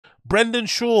Brendan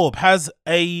Schaub has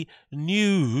a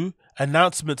new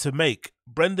announcement to make.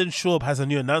 Brendan Schaub has a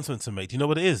new announcement to make. Do you know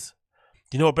what it is?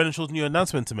 Do you know what Brendan Schaub's new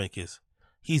announcement to make is?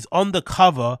 He's on the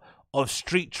cover of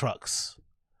Street Trucks.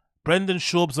 Brendan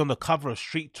Schaub's on the cover of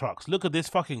Street Trucks. Look at this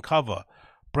fucking cover.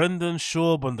 Brendan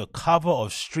Schaub on the cover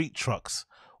of Street Trucks.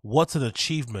 What an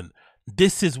achievement.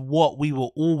 This is what we were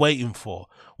all waiting for.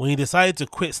 When he decided to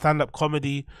quit stand-up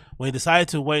comedy, when he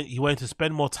decided he wanted to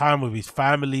spend more time with his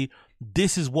family,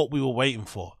 this is what we were waiting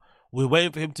for. We're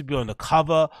waiting for him to be on the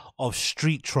cover of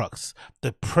Street Trucks,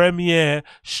 the premier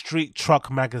street truck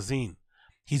magazine.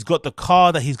 He's got the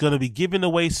car that he's going to be giving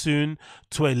away soon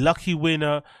to a lucky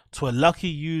winner, to a lucky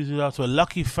user, to a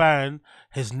lucky fan,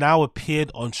 has now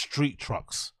appeared on Street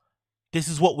Trucks. This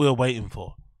is what we were waiting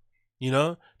for. You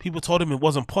know, people told him it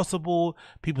wasn't possible.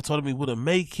 People told him he wouldn't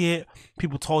make it.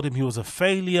 People told him he was a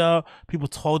failure. People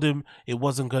told him it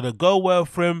wasn't going to go well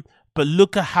for him. But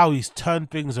look at how he's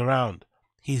turned things around.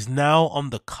 He's now on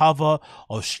the cover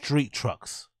of Street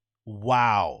Trucks.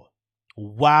 Wow.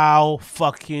 Wow,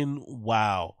 fucking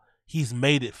wow. He's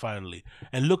made it finally.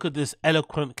 And look at this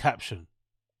eloquent caption.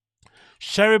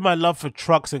 Sharing my love for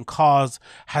trucks and cars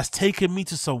has taken me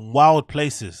to some wild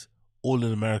places, all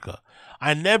in America.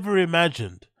 I never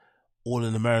imagined, all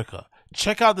in America.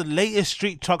 Check out the latest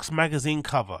Street Trucks magazine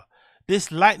cover.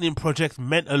 This lightning project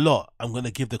meant a lot. I'm going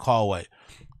to give the car away.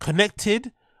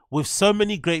 Connected with so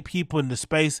many great people in the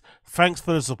space. Thanks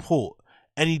for the support.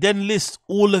 And he then lists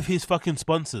all of his fucking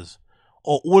sponsors,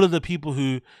 or all of the people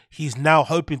who he's now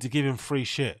hoping to give him free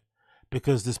shit,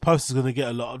 because this post is going to get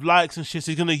a lot of likes and shit.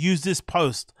 So he's going to use this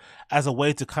post as a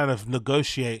way to kind of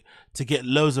negotiate to get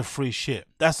loads of free shit.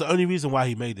 That's the only reason why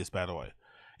he made this, by the way.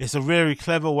 It's a very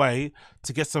clever way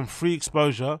to get some free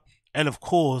exposure, and of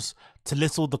course to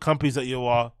list all the companies that you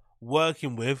are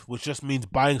working with, which just means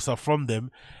buying stuff from them,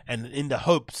 and in the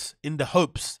hopes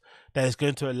that it's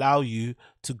going to allow you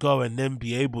to go and then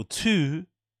be able to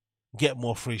get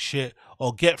more free shit,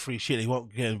 or get free shit that you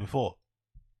won't get before.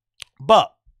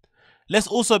 But let's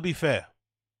also be fair.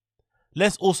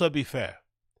 Let's also be fair.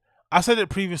 I said it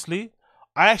previously.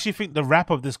 I actually think the wrap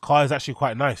of this car is actually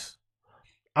quite nice.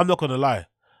 I'm not going to lie.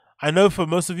 I know for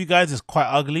most of you guys it's quite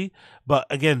ugly, but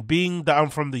again, being that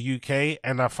I'm from the UK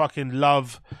and I fucking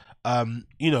love,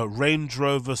 you know, Range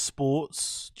Rover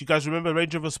Sports. Do you guys remember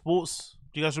Range Rover Sports?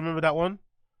 Do you guys remember that one?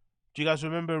 Do you guys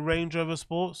remember Range Rover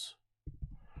Sports?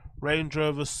 Range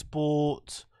Rover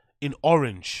Sport in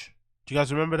orange. Do you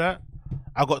guys remember that?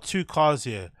 I got two cars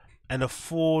here, and a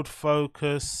Ford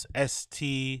Focus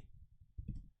ST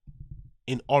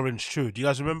in orange too. Do you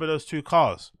guys remember those two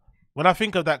cars? When I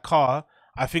think of that car,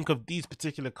 I think of these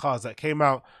particular cars that came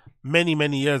out many,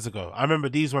 many years ago. I remember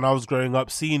these when I was growing up,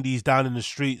 seeing these down in the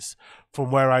streets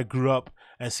from where I grew up,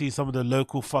 and seeing some of the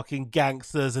local fucking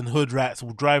gangsters and hood rats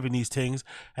all driving these things,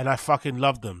 and I fucking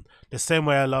loved them. The same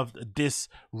way I loved this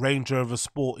Range Rover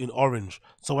Sport in orange.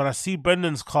 So when I see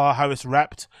Brendan's car, how it's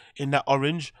wrapped in that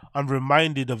orange, I'm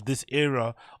reminded of this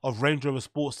era of Range Rover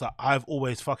Sports that I've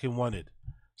always fucking wanted.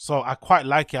 So I quite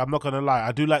like it. I'm not going to lie.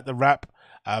 I do like the wrap.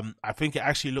 I think it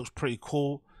actually looks pretty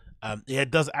cool. It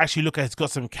does actually look like it's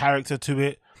got some character to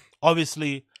it.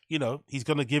 Obviously, you know, he's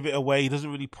going to give it away. He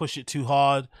doesn't really push it too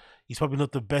hard. He's probably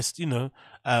not the best, you know,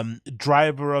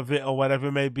 driver of it or whatever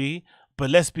it may be.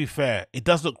 But let's be fair. It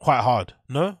does look quite hard,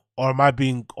 no? Or am I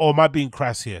being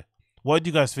crass here? What do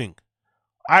you guys think?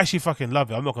 I actually fucking love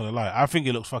it. I'm not going to lie. I think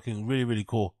it looks fucking really, really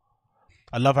cool.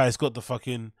 I love how it's got the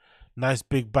fucking nice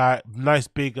big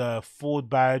Ford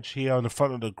badge here on the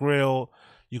front of the grille.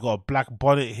 You got a black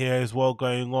bonnet here as well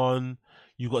going on.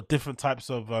 You got different types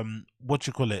of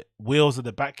wheels at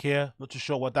the back here. Not too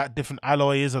sure what that different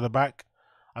alloy is at the back.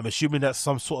 I'm assuming that's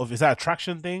some sort of, is that a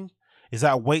traction thing? Is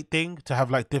that a weight thing to have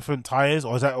like different tires,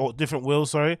 or is that different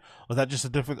wheels? Sorry, or is that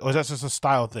just a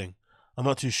style thing? I'm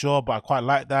not too sure, but I quite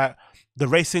like that. The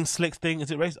racing slicks thing,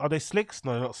 is it race? Are they slicks?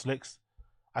 No, they're not slicks.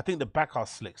 I think the back are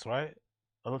slicks, right?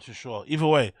 I'm not too sure. Either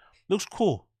way, looks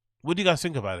cool. What do you guys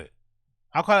think about it?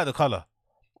 I quite like the color.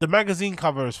 The magazine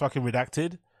cover is fucking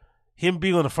redacted. Him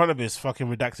being on the front of it is fucking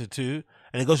redacted too.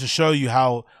 And it goes to show you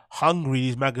how hungry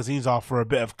these magazines are for a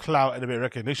bit of clout and a bit of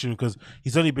recognition, because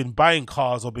he's only been buying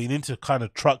cars or been into kind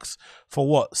of trucks for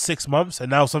what, 6 months, and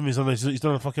now he's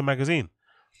done a fucking magazine.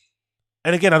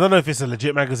 And again, I don't know if it's a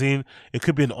legit magazine. It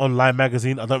could be an online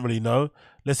magazine. I don't really know.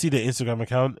 Let's see their Instagram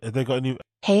account. If they got any.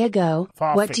 Hey Ago,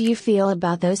 what do you feel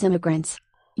about those immigrants?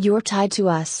 You're tied to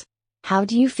us. How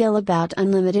do you feel about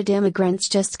unlimited immigrants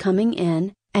just coming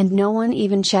in, and no one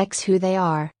even checks who they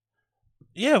are?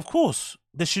 Yeah, of course.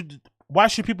 They should. Why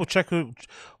should people check who?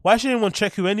 Why should anyone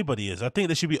check who anybody is? I think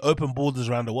there should be open borders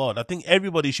around the world. I think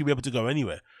everybody should be able to go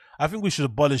anywhere. I think we should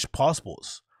abolish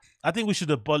passports. I think we should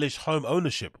abolish home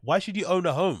ownership. Why should you own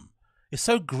a home? It's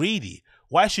so greedy.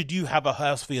 Why should you have a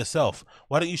house for yourself?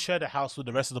 Why don't you share the house with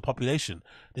the rest of the population?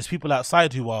 There's people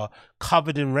outside who are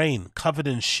covered in rain, covered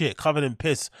in shit, covered in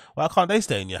piss. Why can't they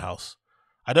stay in your house?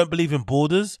 I don't believe in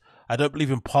borders. I don't believe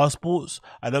in passports.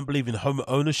 I don't believe in home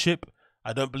ownership.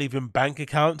 I don't believe in bank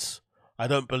accounts. I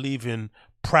don't believe in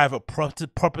private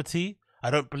property. I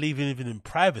don't believe in even in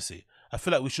privacy. I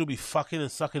feel like we should be fucking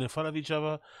and sucking in front of each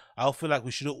other. I feel like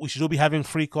we should all be having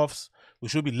freak offs. We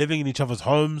should be living in each other's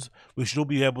homes. We should all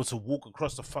be able to walk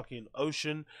across the fucking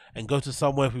ocean and go to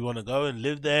somewhere if we want to go and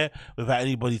live there without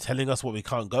anybody telling us what we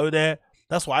can't go there.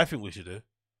 That's what I think we should do.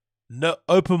 No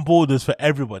open borders for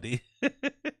everybody.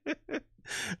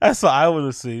 That's what I want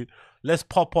to see. Let's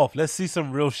pop off. Let's see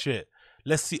some real shit.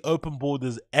 Let's see open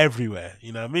borders everywhere.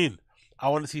 You know what I mean? I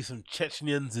want to see some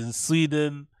Chechens in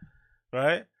Sweden,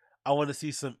 right? I want to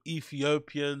see some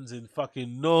Ethiopians in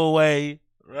fucking Norway,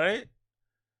 right?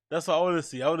 That's what I want to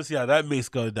see. I want to see how that mix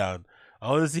goes down.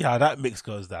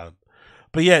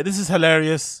 But yeah, this is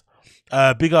hilarious.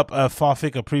 Big up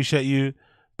Farfik, appreciate you.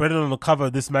 Brendan on the cover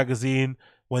of this magazine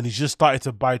when he's just started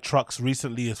to buy trucks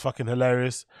recently is fucking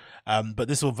hilarious. But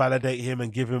this will validate him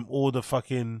and give him all the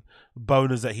fucking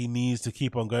bonus that he needs to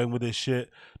keep on going with this shit.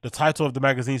 The title of the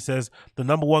magazine says, the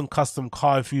 #1 custom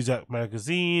car enthusiast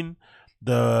magazine.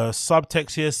 The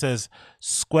subtext here says,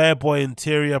 Square Boy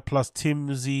interior plus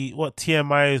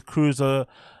TMI cruiser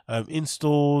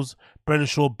installs, Brendan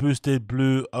Schaub boosted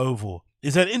blue oval.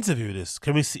 Is there an interview with this?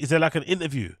 Can we see? Is there like an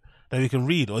interview that we can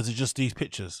read, or is it just these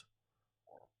pictures?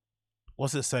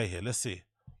 What's it say here? Let's see.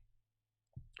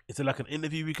 Is it like an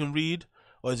interview we can read,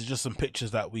 or is it just some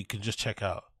pictures that we can just check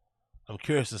out? I'm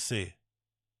curious to see.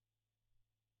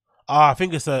 I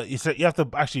think you have to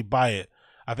actually buy it.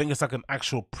 I think it's like an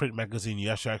actual print magazine you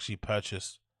actually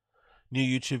purchase. New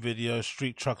YouTube video,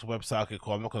 Street Trucks website. Okay,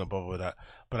 cool. I'm not going to bother with that.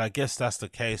 But I guess that's the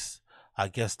case. I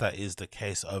guess that is the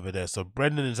case over there. So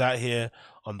Brendan is out here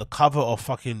on the cover of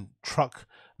fucking truck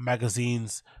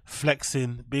magazines,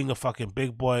 flexing, being a fucking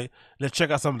big boy. Let's check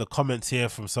out some of the comments here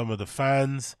from some of the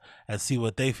fans and see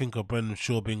what they think of Brendan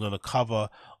Schaub being on the cover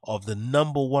of the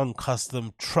 #1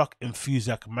 custom truck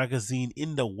enthusiast magazine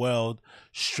in the world,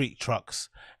 Street Trucks.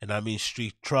 And I mean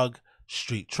Street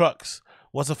Trucks.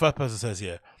 What's the first person says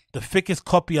here? The thickest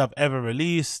copy I've ever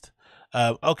released.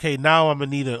 Okay, now I'm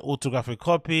gonna need an autographic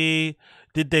copy.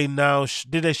 Did they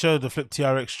show the Flip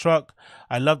TRX truck?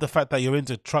 I love the fact that you're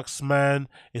into trucks, man.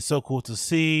 It's so cool to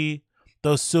see.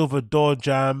 Those silver door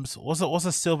jams. What's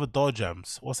a silver door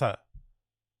jams? What's that?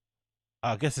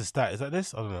 I guess it's that. Is that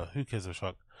this? I don't know. Who cares of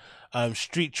truck?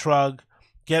 Street truck.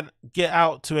 Get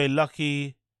out to a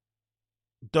lucky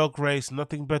dog race.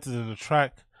 Nothing better than the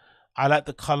track. I like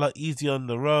the color. Easy on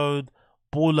the road.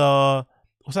 Baller.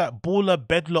 What's that? Baller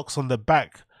bedlocks on the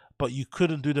back, but you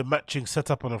couldn't do the matching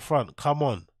setup on the front. Come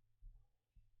on.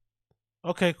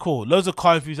 Okay, cool. Loads of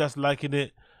car enthusiasts liking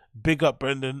it. Big up,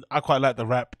 Brendan. I quite like the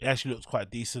rap. It actually looks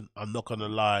quite decent. I'm not gonna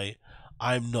lie.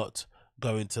 I'm not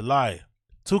going to lie.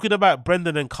 Talking about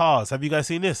Brendan and cars. Have you guys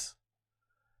seen this?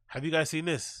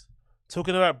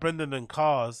 Talking about Brendan and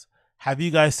cars. Have you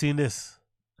guys seen this?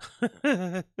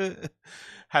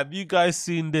 Have you guys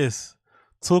seen this?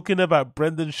 Talking about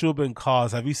Brendan Schaub and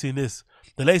cars. Have you seen this?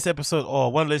 The latest episode,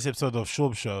 or one latest episode of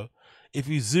Schaub Show. If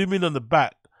you zoom in on the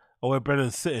back or where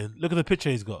Brendan's sitting, look at the picture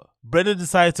he's got. Brendan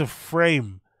decided to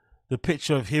frame the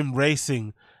picture of him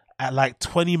racing at like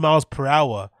 20 miles per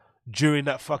hour during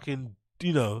that fucking,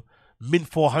 Mint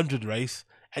 400 race.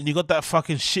 And you got that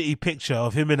fucking shitty picture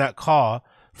of him in that car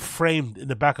framed in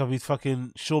the back of his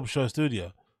fucking Schaub Show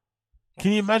studio.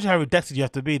 Can you imagine how redacted you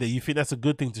have to be that you think that's a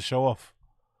good thing to show off?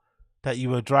 That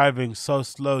you were driving so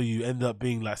slow you ended up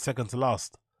being like second to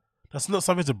last. That's not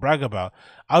something to brag about.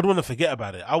 I would want to forget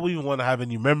about it. I wouldn't even want to have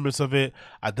any remembrance of it.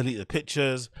 I'd delete the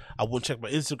pictures. I wouldn't check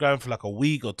my Instagram for like a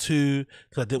week or two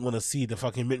because I didn't want to see the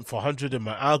fucking Mint 400 in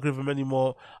my algorithm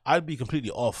anymore. I'd be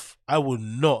completely off. I would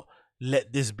not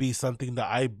let this be something that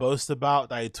I boast about,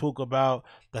 that I talk about,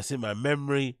 that's in my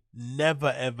memory.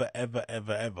 Never, ever, ever,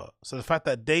 ever, ever. So the fact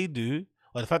that they do,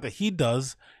 or the fact that he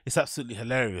does, it's absolutely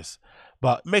hilarious.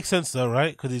 But it makes sense though,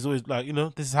 right? Because he's always like,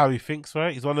 this is how he thinks,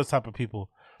 right? He's one of those type of people.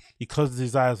 He closes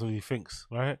his eyes when he thinks,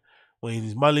 right? When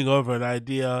he's mulling over an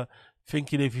idea,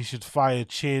 thinking if he should fire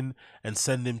Chin and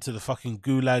send him to the fucking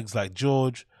gulags like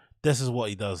George, this is what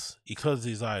he does. He closes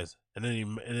his eyes and then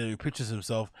he pictures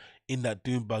himself in that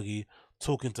doom buggy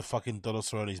talking to fucking Donald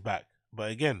Cerrone's back.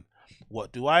 But again,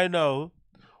 what do I know?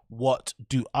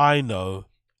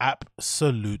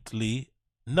 Absolutely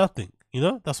nothing.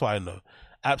 That's what I know.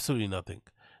 Absolutely nothing.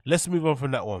 Let's move on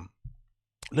from that one.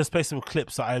 let's play some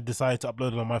clips that I decided to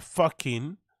upload on my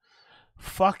fucking